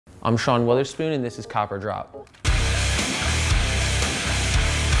I'm Sean Wotherspoon and this is Copper Drop.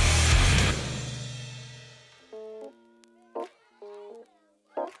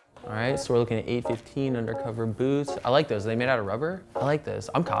 All right, so we're looking at 815 Undercover boots. I like those. Are they made out of rubber? I like those.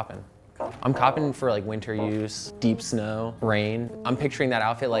 I'm copping. I'm copping for like winter use, deep snow, rain. I'm picturing that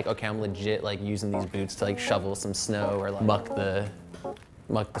outfit like, okay, I'm legit like using these boots to like shovel some snow or like muck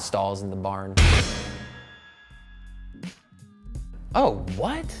the stalls in the barn. Oh,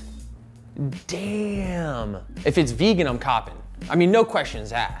 what? Damn. If it's vegan, I'm copping. I mean, no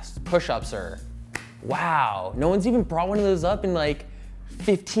questions asked. Push-ups are, wow. No one's even brought one of those up in like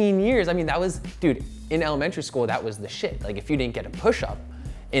 15 years. I mean, that was, dude, in elementary school, that was the shit. Like if you didn't get a push-up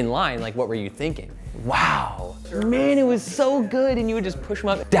in line, like what were you thinking? Wow. Man, it was so good and you would just push them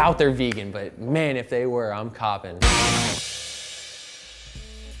up. Doubt they're vegan, but man, if they were, I'm copping.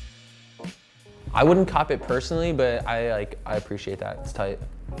 I wouldn't cop it personally, but I appreciate that, it's tight.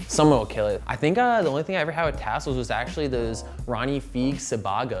 Someone will kill it. I think the only thing I ever had with tassels was actually those Ronnie Fieg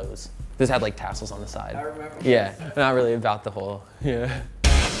Sabagos. Those had like tassels on the side. I remember. Yeah, not really about the whole, yeah.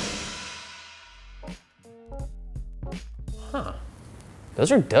 Huh.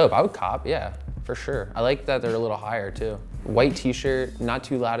 Those are dope, I would cop, yeah, for sure. I like that they're a little higher too. White t-shirt, not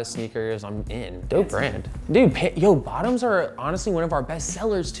too loud of sneakers, I'm in. Dope brand. Dude, yo, bottoms are honestly one of our best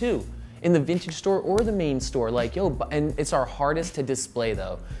sellers too. In the vintage store or the main store, like, yo, and it's our hardest to display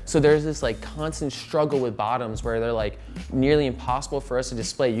though. So there's this like constant struggle with bottoms where they're like nearly impossible for us to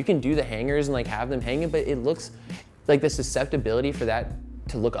display. You can do the hangers and like have them hanging, but it looks like the susceptibility for that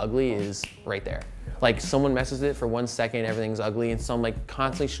to look ugly is right there. Like someone messes it for 1 second, everything's ugly, and so I'm like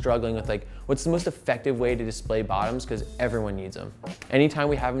constantly struggling with like, what's the most effective way to display bottoms? Because everyone needs them. Anytime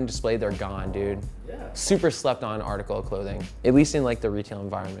we have them displayed, they're gone, dude. Yeah. Super slept on article of clothing, at least in like the retail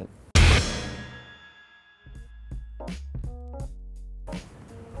environment.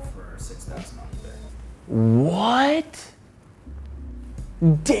 What?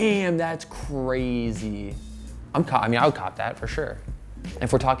 Damn, that's crazy. I mean, I would cop that for sure.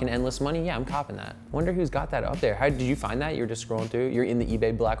 If we're talking endless money, yeah, I'm copping that. Wonder who's got that up there. How did you find that? You were just scrolling through? You're in the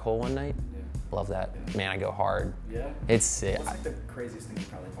eBay black hole one night? Yeah. Love that. Yeah. Man, I go hard. Yeah? It's sick. What's like the craziest thing you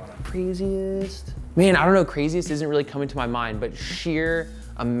probably bought up? Craziest? Man, I don't know, craziest isn't really coming to my mind, but sheer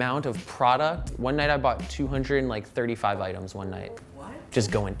amount of product. One night I bought 235 items one night. Just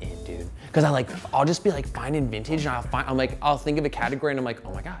going in, dude. Cause I'll just be like finding vintage and I'll think of a category and I'm like,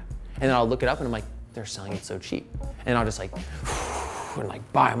 oh my God. And then I'll look it up and I'm like, they're selling it so cheap. And I'll just like, and like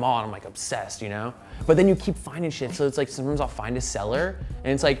buy them all and I'm like obsessed, you know? But then you keep finding shit. So it's like, sometimes I'll find a seller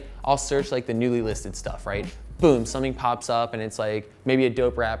and it's like, I'll search like the newly listed stuff, right? Boom, something pops up and it's like maybe a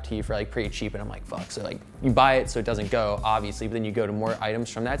dope rap tee for like pretty cheap and I'm like, fuck. So like you buy it so it doesn't go, obviously, but then you go to more items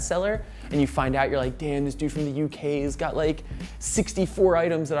from that seller and you find out, you're like, damn, this dude from the UK has got like 64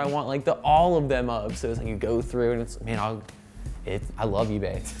 items that I want like all of them of. So it's like you go through and it's, man, I love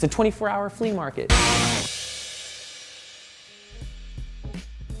eBay. It's a 24-hour flea market.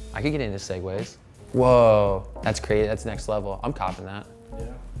 I could get into Segways. Whoa, that's crazy, that's next level. I'm copping that. Yeah.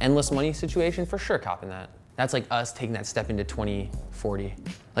 Endless money situation, for sure copping that. That's like us taking that step into 2040,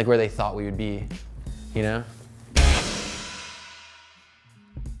 like where they thought we would be, you know?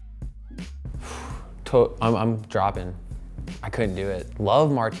 I'm dropping. I couldn't do it.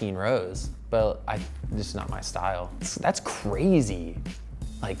 Love Martine Rose, but just not my style. That's crazy.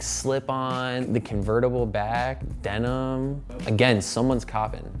 Like slip on, the convertible back, denim. Again, someone's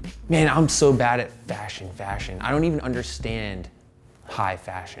copping. Man, I'm so bad at fashion. I don't even understand high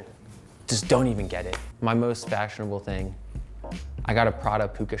fashion. Just don't even get it. My most fashionable thing, I got a Prada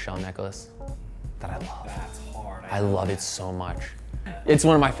puka shell necklace that I love. That's hard. I love it so much. It's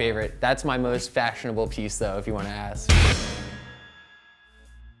one of my favorite. That's my most fashionable piece though, if you want to ask.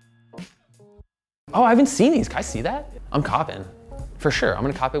 Oh, I haven't seen these. Can I see that? I'm copping. For sure, I'm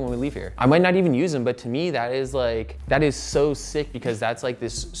gonna cop it when we leave here. I might not even use them, but to me, that is so sick because that's like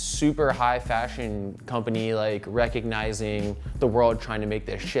this super high fashion company like recognizing the world trying to make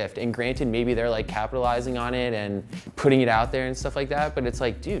this shift. And granted, maybe they're like capitalizing on it and putting it out there and stuff like that, but it's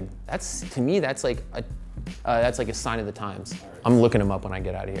like, dude, to me, that's like a sign of the times. I'm looking them up when I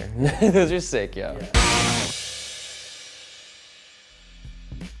get out of here. Those are sick, yo. Yeah.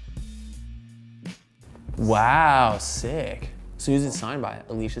 Wow, sick. So who's it signed by?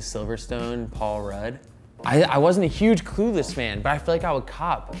 Alicia, Silverstone, Paul Rudd. I wasn't a huge Clueless fan, but I feel like I would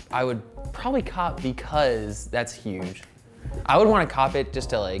cop. I would probably cop because that's huge. I would want to cop it just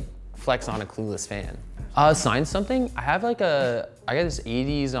to like flex on a Clueless fan. Sign something? I got this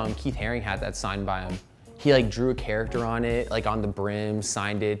 80s Keith Haring hat that's signed by him. He like drew a character on it, like on the brim,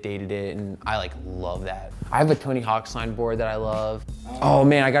 signed it, dated it, and I like love that. I have a Tony Hawk signed board that I love. Oh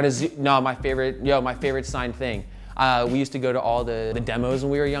man, I got a my favorite signed thing. We used to go to all the demos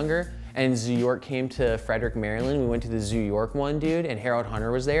when we were younger, and Zoo York came to Frederick, Maryland. We went to the Zoo York one, dude, and Harold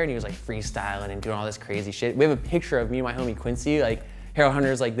Hunter was there, and he was like freestyling and doing all this crazy shit. We have a picture of me and my homie Quincy, like Harold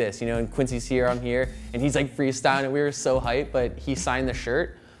Hunter's like this, you know, and Quincy's here, I'm here, and he's like freestyling, and we were so hyped, but he signed the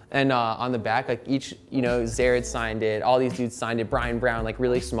shirt, and on the back, like each, you know, Zared signed it, all these dudes signed it, Brian Brown, like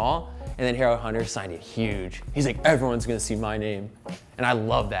really small, and then Harold Hunter signed it huge. He's like, everyone's gonna see my name. And I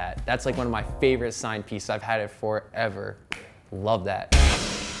love that. That's like one of my favorite signed pieces. I've had it forever. Love that.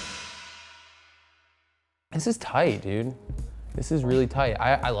 This is tight, dude. This is really tight.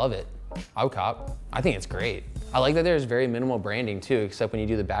 I love it. I would cop. I think it's great. I like that there's very minimal branding too, except when you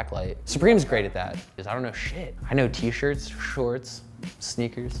do the backlight. Supreme's great at that, because I don't know shit. I know t-shirts, shorts,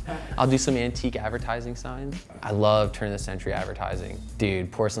 sneakers. I'll do some antique advertising signs. I love turn of the century advertising. Dude,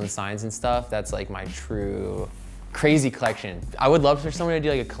 porcelain signs and stuff, that's like my true crazy collection. I would love for someone to do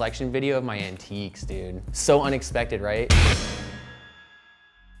like a collection video of my antiques, dude. So unexpected, right?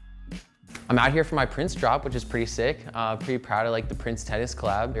 I'm out here for my Prince drop, which is pretty sick. Pretty proud of like the Prince tennis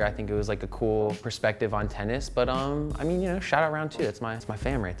collab. I think it was like a cool perspective on tennis, but I mean, you know, shout out round two. It's my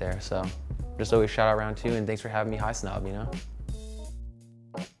fam right there. So just always shout out round two, and thanks for having me, High Snob, you know?